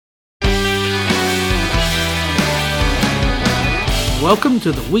Welcome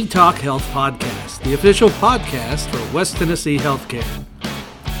to the We Talk Health Podcast, the official podcast for West Tennessee Healthcare.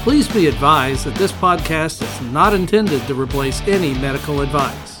 Please be advised that this podcast is not intended to replace any medical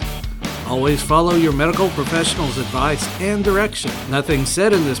advice. Always follow your medical professional's advice and direction. Nothing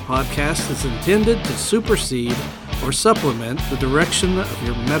said in this podcast is intended to supersede or supplement the direction of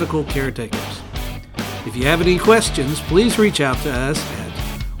your medical caretakers. If you have any questions, please reach out to us at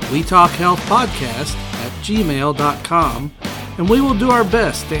wetalkhealthpodcast@gmail.com, and we will do our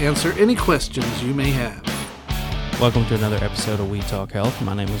best to answer any questions you may have. Welcome to another episode of We Talk Health.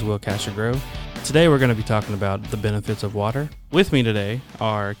 My name is Will Castrogrove. Today we're going to be talking about the benefits of water. With me today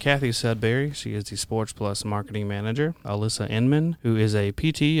are Kathy Sudbury. She is the Sports Plus Marketing Manager. Alyssa Inman, who is a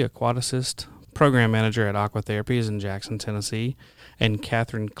PT, aquaticist, Program Manager at Aqua Therapies in Jackson, Tennessee. And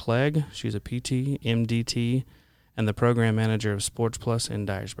Catherine Clegg. She's a PT, MDT, and the Program Manager of Sports Plus in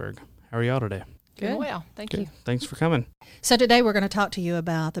Dyersburg. How are y'all today? Good. Well, thank you. Thanks for coming. So today we're going to talk to you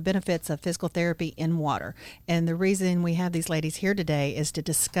about the benefits of physical therapy in water. And the reason we have these ladies here today is to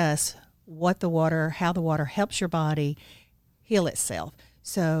discuss how the water helps your body heal itself.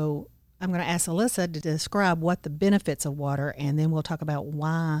 So I'm going to ask Alyssa to describe what the benefits of water, and then we'll talk about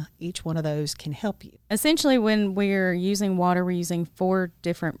why each one of those can help you. Essentially, when we're using water, we're using 4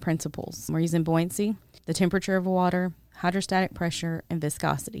 different principles. We're using buoyancy, the temperature of water, hydrostatic pressure, and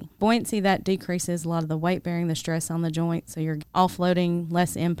viscosity. Buoyancy, that decreases a lot of the weight bearing, the stress on the joint, so you're offloading,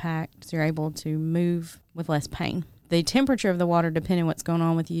 less impact, so you're able to move with less pain. The temperature of the water, depending on what's going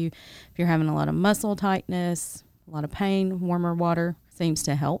on with you, if you're having a lot of muscle tightness, a lot of pain, warmer water seems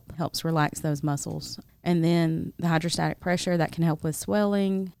to helps relax those muscles. And then the hydrostatic pressure, that can help with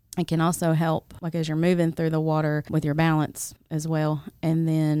swelling. It can also help, like as you're moving through the water, with your balance as well. And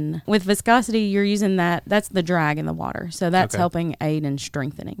then with viscosity, you're using that's the drag in the water. So that's helping aid in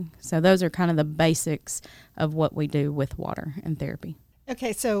strengthening. So those are kind of the basics of what we do with water and therapy.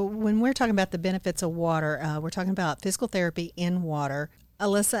 Okay, so when we're talking about the benefits of water, we're talking about physical therapy in water.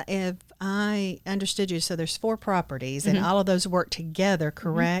 Alyssa, if I understood you, so there's 4 properties, and all of those work together,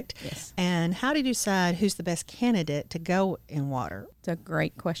 correct? Mm-hmm. Yes. And how do you decide who's the best candidate to go in water? It's a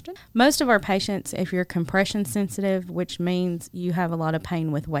great question. Most of our patients, if you're compression sensitive, which means you have a lot of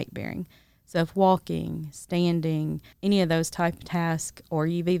pain with weight bearing, so if walking, standing, any of those type of tasks, or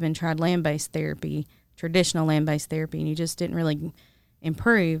you've even tried land-based therapy, traditional land-based therapy, and you just didn't really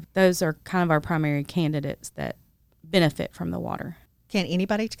improve, those are kind of our primary candidates that benefit from the water. Can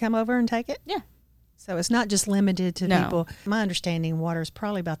anybody come over and take it? Yeah. So it's not just limited to No. people. My understanding, water is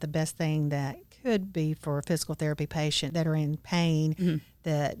probably about the best thing that could be for a physical therapy patient that are in pain,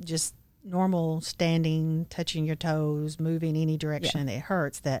 that just normal standing, touching your toes, moving any direction, it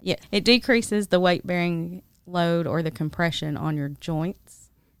hurts. It decreases the weight-bearing load or the compression on your joints.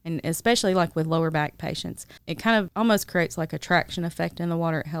 And especially like with lower back patients, it kind of almost creates like a traction effect in the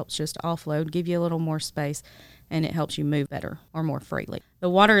water. It helps just offload, give you a little more space, and it helps you move better or more freely. The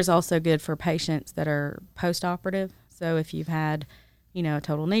water is also good for patients that are post-operative. So if you've had, a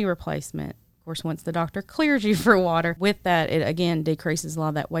total knee replacement, of course, once the doctor clears you for water, with that, it again decreases a lot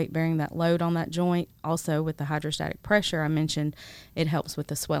of that weight bearing, that load on that joint. Also with the hydrostatic pressure I mentioned, it helps with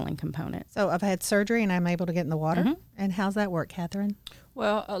the swelling component. So I've had surgery and I'm able to get in the water. And how's that work, Catherine?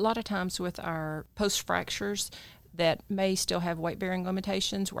 Well, a lot of times with our post-fractures that may still have weight-bearing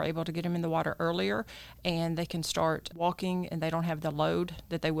limitations, we're able to get them in the water earlier, and they can start walking, and they don't have the load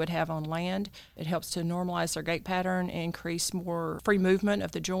that they would have on land. It helps to normalize their gait pattern, increase more free movement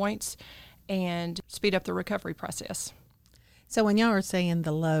of the joints, and speed up the recovery process. So when y'all are saying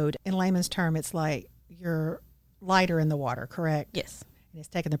the load, in layman's term, it's like you're lighter in the water, correct? Yes. And it's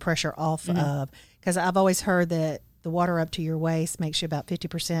taking the pressure off of, because I've always heard that the water up to your waist makes you about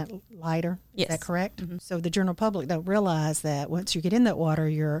 50% lighter. Yes. Is that correct? So the general public don't realize that once you get in that water,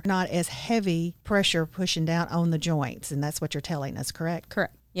 you're not as heavy pressure pushing down on the joints, and that's what you're telling us, correct?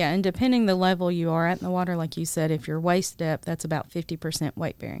 Correct. Yeah, and depending the level you are at in the water, like you said, if your waist depth, that's about 50%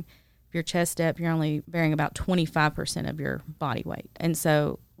 weight bearing. If your chest depth, you're only bearing about 25% of your body weight. And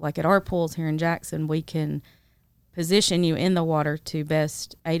so, like at our pools here in Jackson, we can position you in the water to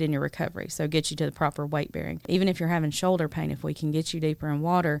best aid in your recovery, so get you to the proper weight bearing. Even if you're having shoulder pain, if we can get you deeper in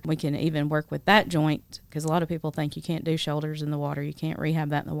water, we can even work with that joint, because a lot of people think you can't do shoulders in the water, you can't rehab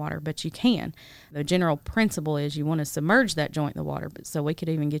that in the water, but you can. The general principle is you want to submerge that joint in the water, but so we could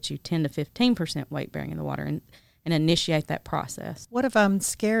even get you 10 to 15% weight bearing in the water and initiate that process. What if I'm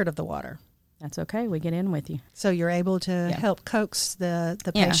scared of the water? That's okay. We get in with you. So you're able to help coax the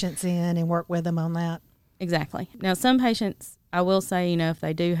patients in and work with them on that? Exactly. Now, some patients, I will say, if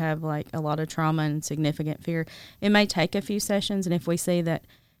they do have like a lot of trauma and significant fear, it may take a few sessions. And if we see that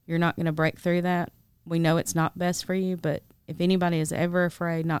you're not going to break through that, we know it's not best for you, but If anybody is ever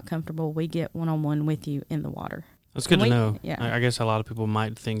afraid, not comfortable, we get one-on-one with you in the water. That's good to know. Yeah. I guess a lot of people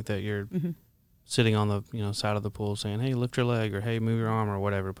might think that you're sitting on the side of the pool saying, hey, lift your leg, or hey, move your arm, or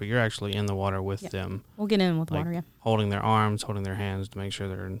whatever, but you're actually in the water with them. We'll get in with like water, holding their arms, holding their hands to make sure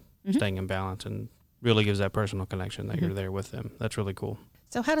they're staying in balance, and really gives that personal connection that you're there with them. That's really cool.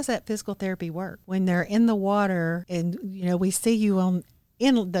 So how does that physical therapy work? When they're in the water and, we see you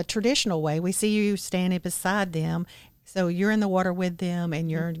in the traditional way, we see you standing beside them. So you're in the water with them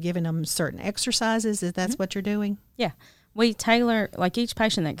and you're giving them certain exercises. Is that what you're doing? Yeah. We tailor, like each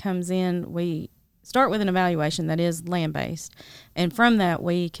patient that comes in, we start with an evaluation that is land-based. And from that,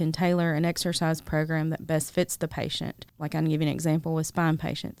 we can tailor an exercise program that best fits the patient. Like I can give you an example with spine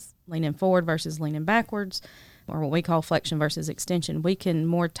patients, leaning forward versus leaning backwards, or what we call flexion versus extension. We can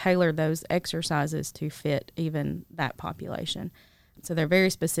more tailor those exercises to fit even that population. So they're very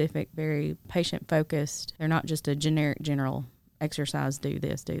specific, very patient-focused. They're not just a general exercise, do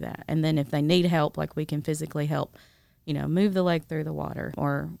this, do that. And then if they need help, like we can physically help, move the leg through the water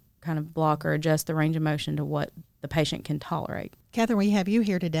or kind of block or adjust the range of motion to what the patient can tolerate. Catherine, we have you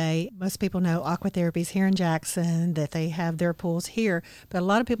here today. Most people know Aquatherapies here in Jackson, that they have their pools here, but a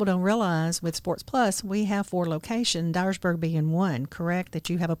lot of people don't realize with Sports Plus, we have 4 locations, Dyersburg being one, correct, that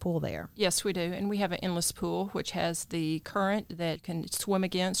you have a pool there? Yes, we do, and we have an endless pool, which has the current that can swim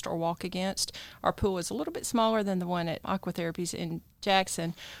against or walk against. Our pool is a little bit smaller than the one at Aquatherapies in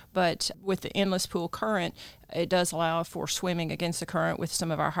Jackson, but with the endless pool current, it does allow for swimming against the current with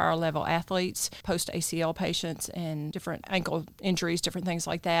some of our higher level athletes, post-ACL patients, and different ankle injuries, different things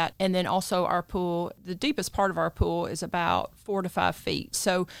like that. And then also our pool, the deepest part of our pool is about 4 to 5 feet.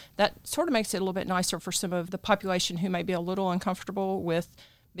 So that sort of makes it a little bit nicer for some of the population who may be a little uncomfortable with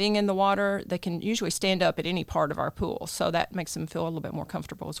being in the water. They can usually stand up at any part of our pool. So that makes them feel a little bit more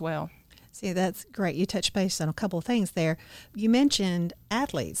comfortable as well. See, that's great. You touched base on a couple of things there. You mentioned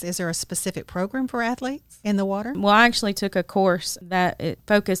athletes. Is there a specific program for athletes in the water? Well, I actually took a course that it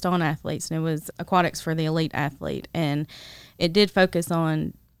focused on athletes, and it was aquatics for the elite athlete. And it did focus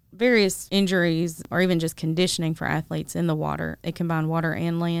on various injuries or even just conditioning for athletes in the water. It combined water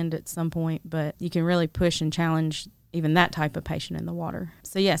and land at some point, but you can really push and challenge even that type of patient in the water.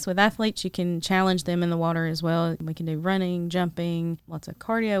 So yes, with athletes, you can challenge them in the water as well. We can do running, jumping, lots of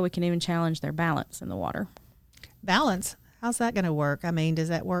cardio. We can even challenge their balance in the water. Balance? How's that going to work? I mean, does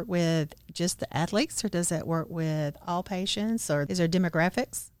that work with just the athletes, or does that work with all patients, or is there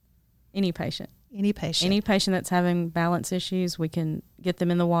demographics? Any patient. Any patient. Any patient that's having balance issues, we can get them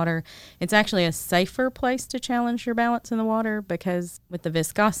in the water. It's actually a safer place to challenge your balance in the water because with the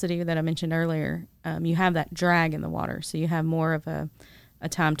viscosity that I mentioned earlier, you have that drag in the water. So you have more of a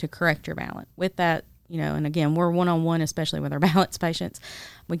time to correct your balance. With that, and again, we're one-on-one, especially with our balance patients.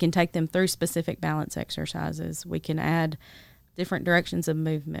 We can take them through specific balance exercises. We can add different directions of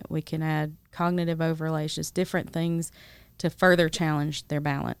movement. We can add cognitive overlays, just different things to further challenge their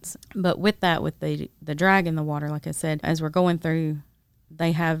balance. But with that, with the drag in the water, like I said, as we're going through,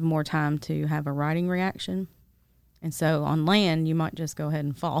 they have more time to have a riding reaction. And so on land, you might just go ahead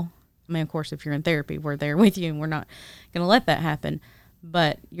and fall. I mean, of course, if you're in therapy, we're there with you and we're not going to let that happen.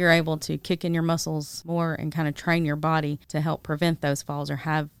 But you're able to kick in your muscles more and kind of train your body to help prevent those falls or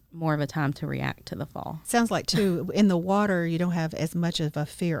have more of a time to react to the fall. Sounds like, too, in the water, you don't have as much of a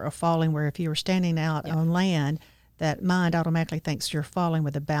fear of falling, where if you were standing out on land, that mind automatically thinks you're falling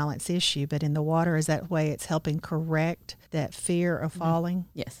with a balance issue. But in the water, is that way it's helping correct that fear of falling?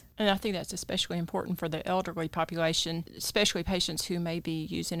 Yes. And I think that's especially important for the elderly population, especially patients who may be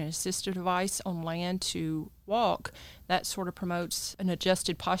using an assistive device on land to walk. That sort of promotes an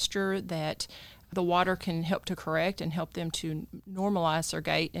adjusted posture that the water can help to correct and help them to normalize their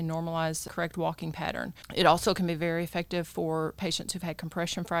gait and normalize the correct walking pattern. It also can be very effective for patients who've had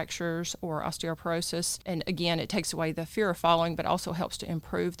compression fractures or osteoporosis. And again, it takes away the fear of falling, but also helps to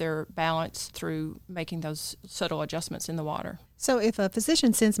improve their balance through making those subtle adjustments in the water. So if a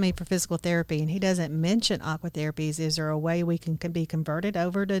physician sends me for physical therapy and he doesn't mention Aquatherapies, is there a way we can be converted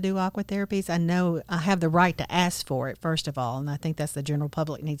over to do Aquatherapies? I know I have the right to ask for it, first of all, and I think that's the general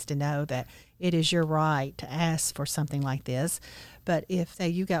public needs to know that it is your right to ask for something like this. But if, say,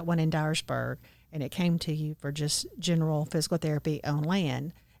 you got one in Dyersburg and it came to you for just general physical therapy on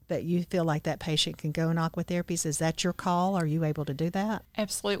land, but you feel like that patient can go in Aquatherapies, is that your call? Are you able to do that?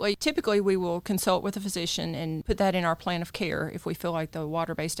 Absolutely. Typically, we will consult with a physician and put that in our plan of care if we feel like the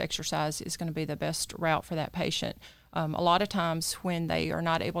water-based exercise is going to be the best route for that patient. A lot of times when they are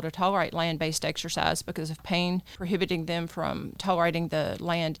not able to tolerate land-based exercise because of pain prohibiting them from tolerating the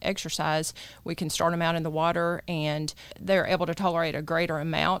land exercise, we can start them out in the water and they're able to tolerate a greater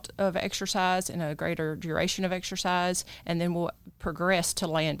amount of exercise and a greater duration of exercise, and then we'll progress to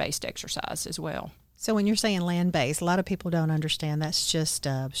land-based exercise as well. So when you're saying land-based, a lot of people don't understand that's just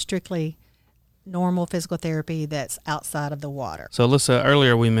strictly normal physical therapy that's outside of the water. So, Alyssa,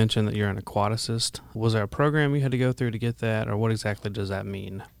 earlier we mentioned that you're an aquaticist. Was there a program you had to go through to get that, or what exactly does that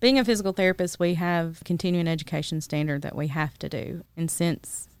mean? Being a physical therapist, we have continuing education standard that we have to do. And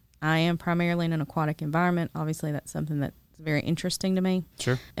since I am primarily in an aquatic environment, obviously that's something that's very interesting to me.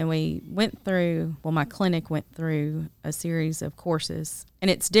 Sure. And we went through, my clinic went through a series of courses,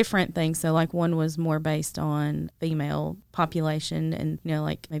 and it's different things. So like one was more based on female population and,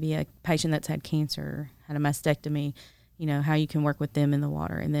 like maybe a patient that's had cancer, had a mastectomy, how you can work with them in the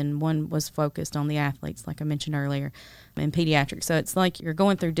water. And then one was focused on the athletes, like I mentioned earlier, and pediatrics. So it's like you're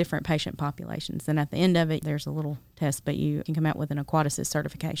going through different patient populations. And at the end of it, there's a little test, but you can come out with an aquaticist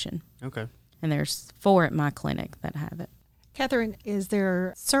certification. Okay. And there's 4 at my clinic that have it. Catherine, is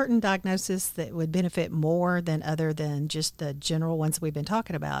there certain diagnosis that would benefit more than other than just the general ones we've been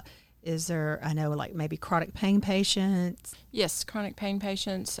talking about? Is there, I know, like maybe chronic pain patients? Yes, chronic pain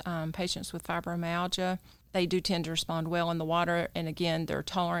patients, patients with fibromyalgia, they do tend to respond well in the water. And again, their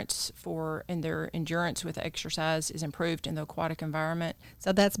tolerance for and their endurance with exercise is improved in the aquatic environment.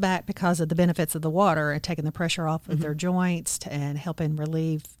 So that's back because of the benefits of the water and taking the pressure off of their joints and helping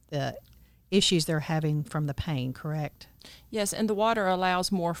relieve the issues they're having from the pain, correct? Yes, and the water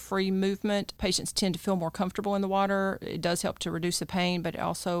allows more free movement. Patients tend to feel more comfortable in the water. It does help to reduce the pain, but it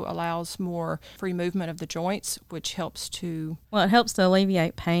also allows more free movement of the joints, which helps to... Well, it helps to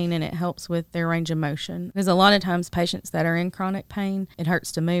alleviate pain, and it helps with their range of motion. Because a lot of times patients that are in chronic pain, it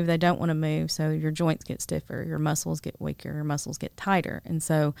hurts to move. They don't want to move, so your joints get stiffer, your muscles get weaker, your muscles get tighter. And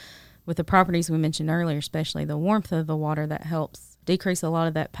so with the properties we mentioned earlier, especially the warmth of the water, that helps decrease a lot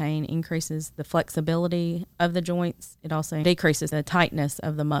of that pain, increases the flexibility of the joints. It also decreases the tightness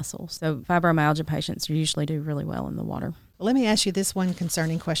of the muscles. So fibromyalgia patients usually do really well in the water. Well, let me ask you this one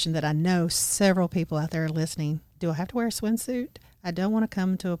concerning question that I know several people out there are listening. Do I have to wear a swimsuit? I don't want to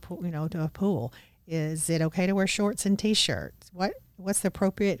come to a pool, to a pool. Is it okay to wear shorts and T-shirts? What's the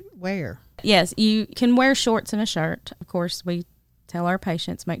appropriate wear? Yes, you can wear shorts and a shirt. Of course, we tell our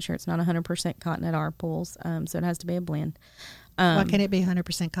patients make sure it's not 100% cotton at our pools, so it has to be a blend. Why can't it be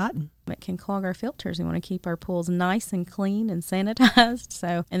 100% cotton? It can clog our filters. We want to keep our pools nice and clean and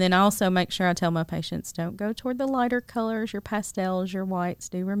sanitized. And then I also make sure I tell my patients, don't go toward the lighter colors, your pastels, your whites.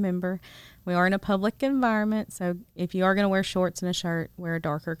 Do remember, we are in a public environment, so if you are going to wear shorts and a shirt, wear a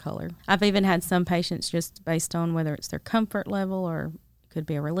darker color. I've even had some patients, just based on whether it's their comfort level or could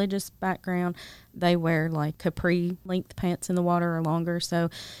be a religious background, they wear like capri length pants in the water or longer. So,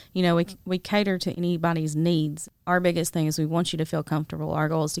 we cater to anybody's needs. Our biggest thing is we want you to feel comfortable. Our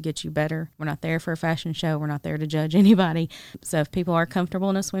goal is to get you better. We're not there for a fashion show. We're not there to judge anybody. So if people are comfortable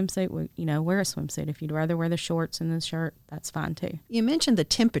in a swimsuit, wear a swimsuit. If you'd rather wear the shorts and the shirt, that's fine too. You mentioned the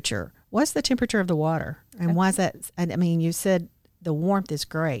temperature. What's the temperature of the water? And why is that? I mean, you said the warmth is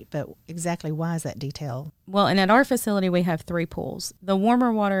great, but exactly why is that detail? Well, and at our facility, we have 3 pools. The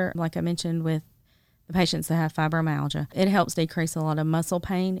warmer water, like I mentioned with the patients that have fibromyalgia, it helps decrease a lot of muscle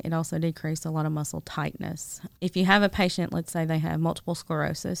pain. It also decreases a lot of muscle tightness. If you have a patient, let's say they have multiple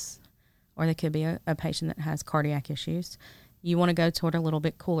sclerosis, or they could be a patient that has cardiac issues, you want to go toward a little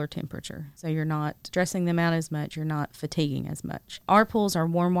bit cooler temperature. So you're not stressing them out as much. You're not fatiguing as much. Our pools, our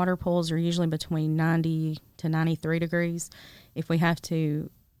warm water pools, are usually between 90 to 93 degrees. If we have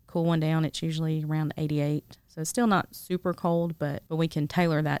to cool one down, it's usually around 88. So it's still not super cold, but we can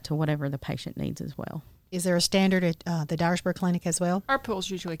tailor that to whatever the patient needs as well. Is there a standard at the Dyersburg Clinic as well? Our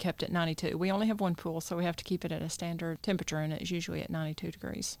pool's usually kept at 92. We only have one pool, so we have to keep it at a standard temperature, and it's usually at 92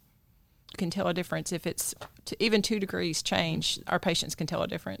 degrees. You can tell a difference. If it's even 2 degrees change, our patients can tell a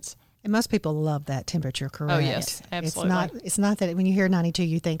difference. And most people love that temperature, correct? Oh, yes, absolutely. It's not that when you hear 92,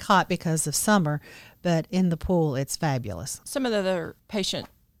 you think hot because of summer, but in the pool, it's fabulous. Some of the other patient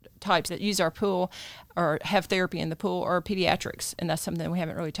types that use our pool or have therapy in the pool are pediatrics, and that's something we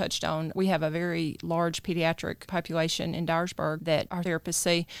haven't really touched on. We have a very large pediatric population in Dyersburg that our therapists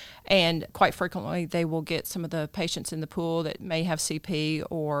see, and quite frequently they will get some of the patients in the pool that may have CP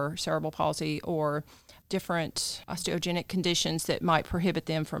or cerebral palsy or different osteogenic conditions that might prohibit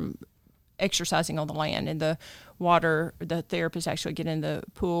them from exercising on the land. In the water, the therapists actually get in the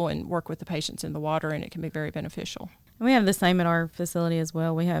pool and work with the patients in the water, and it can be very beneficial. We have the same at our facility as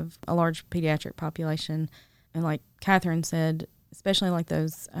well. We have a large pediatric population. And like Catherine said, especially like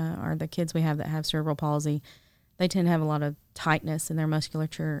those are the kids we have that have cerebral palsy, they tend to have a lot of tightness in their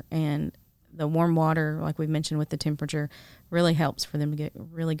musculature, and the warm water, like we've mentioned with the temperature, really helps for them to get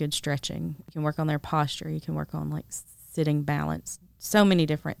really good stretching. You can work on their posture. You can work on like sitting balance. So many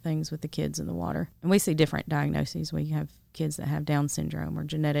different things with the kids in the water. And we see different diagnoses. We have kids that have Down syndrome or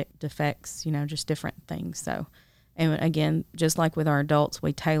genetic defects, just different things. So, and again, just like with our adults,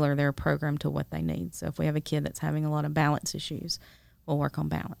 we tailor their program to what they need. So if we have a kid that's having a lot of balance issues, we'll work on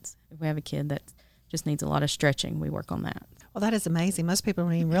balance. If we have a kid that just needs a lot of stretching, we work on that. Well, that is amazing. Most people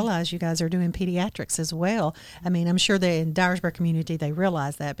don't even realize you guys are doing pediatrics as well. I mean, I'm sure that in Dyersburg community, they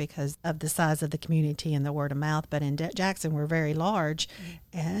realize that because of the size of the community and the word of mouth. But in Jackson, we're very large.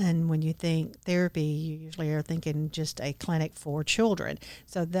 And when you think therapy, you usually are thinking just a clinic for children.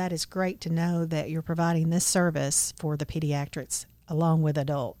 So that is great to know that you're providing this service for the pediatrics along with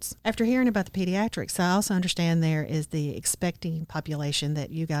adults. After hearing about the pediatrics, I also understand there is the expecting population that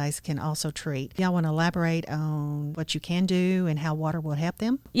you guys can also treat. Y'all want to elaborate on what you can do and how water will help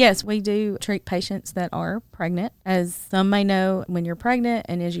them? Yes, we do treat patients that are pregnant. As some may know, when you're pregnant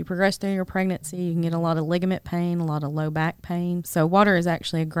and as you progress through your pregnancy, you can get a lot of ligament pain, a lot of low back pain. So water is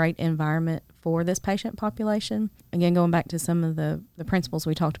actually a great environment for this patient population. Again, going back to some of the principles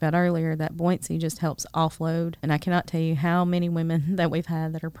we talked about earlier, that buoyancy just helps offload. And I cannot tell you how many women that we've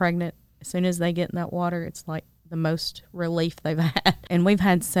had that are pregnant, as soon as they get in that water, it's like the most relief they've had. And we've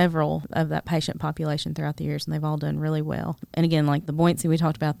had several of that patient population throughout the years, and they've all done really well. And again, like the buoyancy we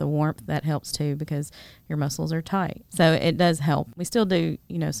talked about, the warmth, that helps too because your muscles are tight. So it does help. We still do,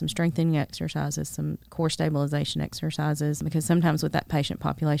 some strengthening exercises, some core stabilization exercises, because sometimes with that patient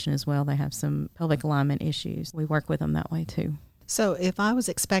population as well, they have some pelvic alignment issues. We work with them that way too. So if I was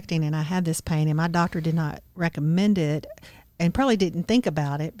expecting and I had this pain and my doctor did not recommend it, and probably didn't think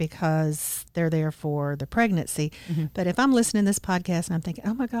about it because they're there for the pregnancy. Mm-hmm. But if I'm listening to this podcast and I'm thinking,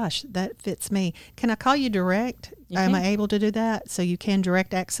 oh my gosh, that fits me, can I call you direct? Am I able to do that? So you can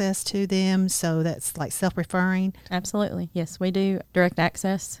direct access to them, so that's like self-referring? Absolutely. Yes, we do direct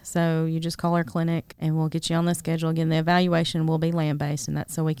access. So you just call our clinic and we'll get you on the schedule. Again, the evaluation will be land-based, and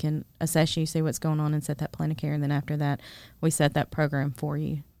that's so we can assess you, see what's going on, and set that plan of care. And then after that, we set that program for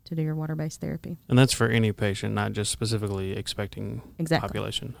you to do your water-based therapy. And that's for any patient, not just specifically expecting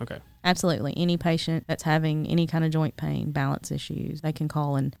population. Okay. Absolutely. Any patient that's having any kind of joint pain, balance issues, they can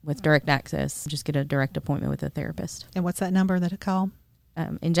call and with direct access, just get a direct appointment with a therapist. And what's that number that to call?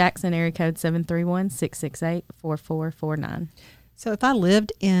 In Jackson, area code 731-668-4449. So if I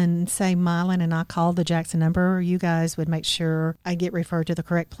lived in, say, Milan and I called the Jackson number, you guys would make sure I get referred to the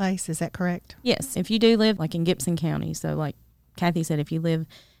correct place. Is that correct? Yes. If you do live like in Gibson County, so like Kathy said, if you live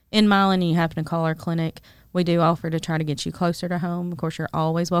in Milan and you happen to call our clinic, we do offer to try to get you closer to home. Of course, you're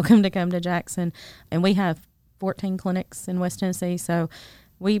always welcome to come to Jackson. And we have 14 clinics in West Tennessee, so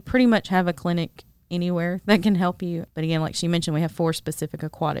we pretty much have a clinic anywhere that can help you. But again, like she mentioned, we have 4 specific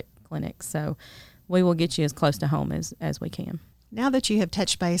aquatic clinics, so we will get you as close to home as we can. Now that you have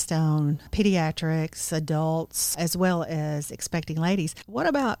touched base on pediatrics, adults, as well as expecting ladies, what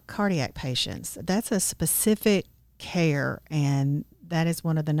about cardiac patients? That's a specific care, and that is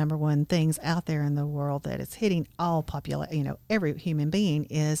one of the number one things out there in the world that is hitting all every human being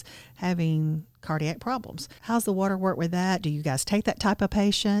is having cardiac problems. How's the water work with that? Do you guys take that type of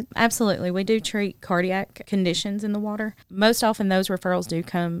patient? Absolutely. We do treat cardiac conditions in the water. Most often those referrals do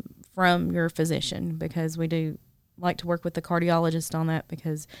come from your physician, because we do like to work with the cardiologist on that,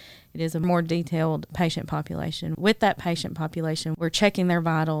 because it is a more detailed patient population. With that patient population, we're checking their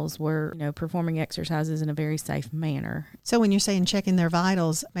vitals. We're performing exercises in a very safe manner. So when you're saying checking their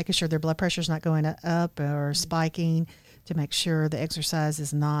vitals, making sure their blood pressure is not going up or spiking, to make sure the exercise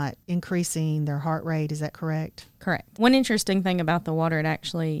is not increasing their heart rate. Is that correct? Correct. One interesting thing about the water,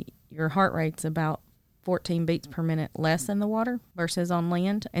 your heart rate's about 14 beats per minute less in the water versus on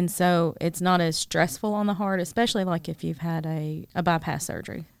land. And so it's not as stressful on the heart, especially like if you've had a bypass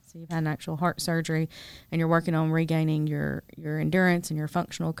surgery. So you've had an actual heart surgery and you're working on regaining your endurance and your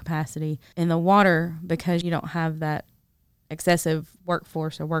functional capacity. In the water, because you don't have that excessive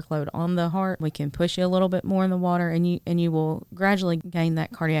workforce or workload on the heart, we can push you a little bit more in the water, and you will gradually gain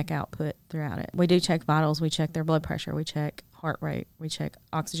that cardiac output throughout it. We do check vitals. We check their blood pressure. We check heart rate. We check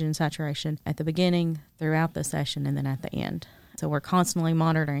oxygen saturation at the beginning, throughout the session, and then at the end. So we're constantly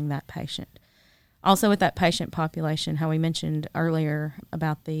monitoring that patient. Also with that patient population, how we mentioned earlier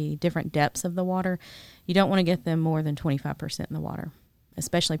about the different depths of the water, you don't want to get them more than 25% in the water,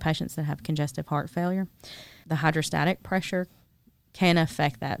 especially patients that have congestive heart failure. The hydrostatic pressure can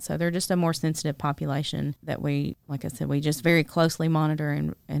affect that. So they're just a more sensitive population that we, like I said, we just very closely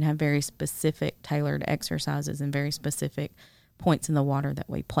monitor and have very specific tailored exercises and very specific points in the water that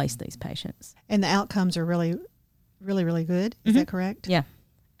we place these patients. And the outcomes are really really, really good. Is that correct? Yeah,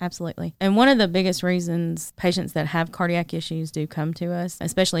 absolutely. And one of the biggest reasons patients that have cardiac issues do come to us,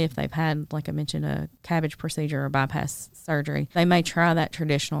 especially if they've had, like I mentioned, a CABG procedure or bypass surgery, they may try that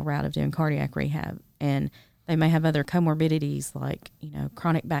traditional route of doing cardiac rehab. And they may have other comorbidities like,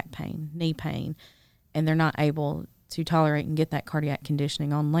 chronic back pain, knee pain, and they're not able to tolerate and get that cardiac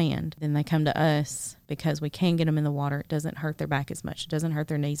conditioning on land. Then they come to us because we can get them in the water. It doesn't hurt their back as much. It doesn't hurt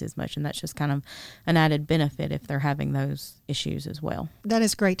their knees as much. And that's just kind of an added benefit if they're having those issues as well. That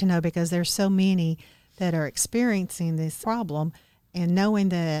is great to know because there's so many that are experiencing this problem, and knowing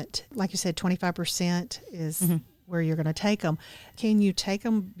that, like you said, 25% is where you're going to take them. Can you take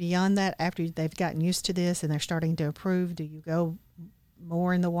them beyond that after they've gotten used to this and they're starting to improve? Do you go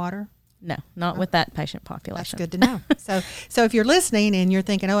more in the water? No, not with that patient population. That's good to know. So if you're listening and you're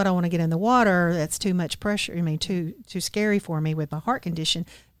thinking, I don't want to get in the water, that's too much pressure, too scary for me with my heart condition,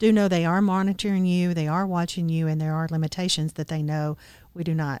 do know they are monitoring you, they are watching you, and there are limitations that they know we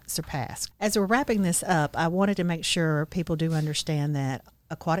do not surpass. As we're wrapping this up, I wanted to make sure people do understand that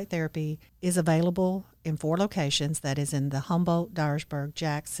aquatic therapy is available in 4 locations. That is in the Humboldt, Dyersburg,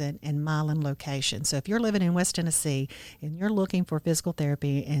 Jackson, and Milan location. So if you're living in West Tennessee and you're looking for physical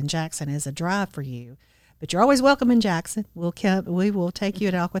therapy, and Jackson is a drive for you, but you're always welcome in Jackson. We will take you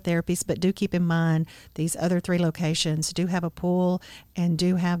at Aquatherapies, but do keep in mind these other 3 locations do have a pool and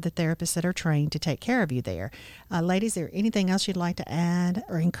do have the therapists that are trained to take care of you there. Ladies, is there anything else you'd like to add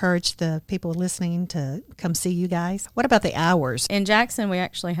or encourage the people listening to come see you guys? What about the hours? In Jackson, we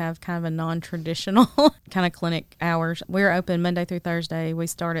actually have kind of a non-traditional kind of clinic hours. We're open Monday through Thursday. We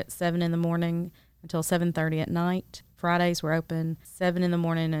start at 7 in the morning until 7:30 at night. Fridays, we're open 7 in the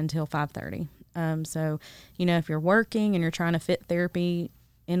morning until 5:30. So, if you're working and you're trying to fit therapy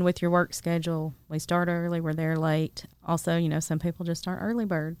in with your work schedule, we start early, we're there late. Also, some people just aren't early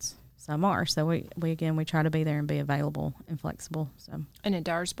birds. Some are. So we try to be there and be available and flexible. So. And in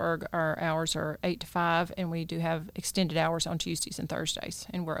Dyersburg, our hours are 8 to 5, and we do have extended hours on Tuesdays and Thursdays,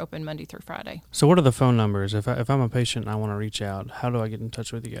 and we're open Monday through Friday. So what are the phone numbers? If I'm a patient and I want to reach out, how do I get in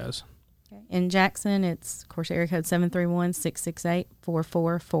touch with you guys? Okay. In Jackson, it's, of course, area code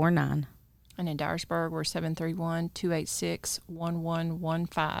 731-668-4449. And in Dyersburg, we're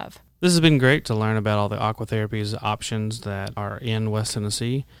 731-286-1115. This has been great to learn about all the aquatherapies options that are in West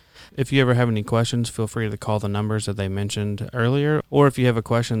Tennessee. If you ever have any questions, feel free to call the numbers that they mentioned earlier, or if you have a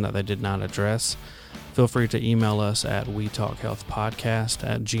question that they did not address, feel free to email us at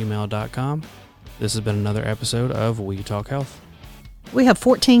wetalkhealthpodcast@gmail.com. This has been another episode of We Talk Health. We have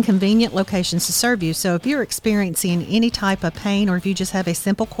 14 convenient locations to serve you, so if you're experiencing any type of pain or if you just have a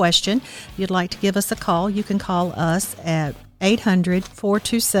simple question, you'd like to give us a call, you can call us at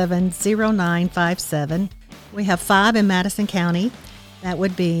 800-427-0957. We have 5 in Madison County. That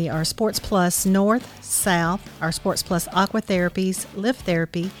would be our Sports Plus North, South, our Sports Plus Aqua Therapies, Lift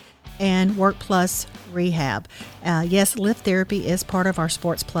Therapy, and Work Plus Rehab. Yes, Lift Therapy is part of our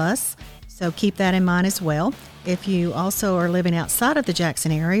Sports Plus, so keep that in mind as well. If you also are living outside of the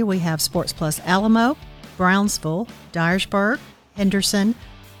Jackson area, we have Sports Plus Alamo, Brownsville, Dyersburg, Henderson,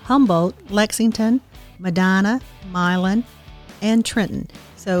 Humboldt, Lexington, Medina, Milan, and Trenton.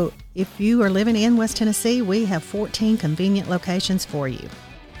 So if you are living in West Tennessee, we have 14 convenient locations for you.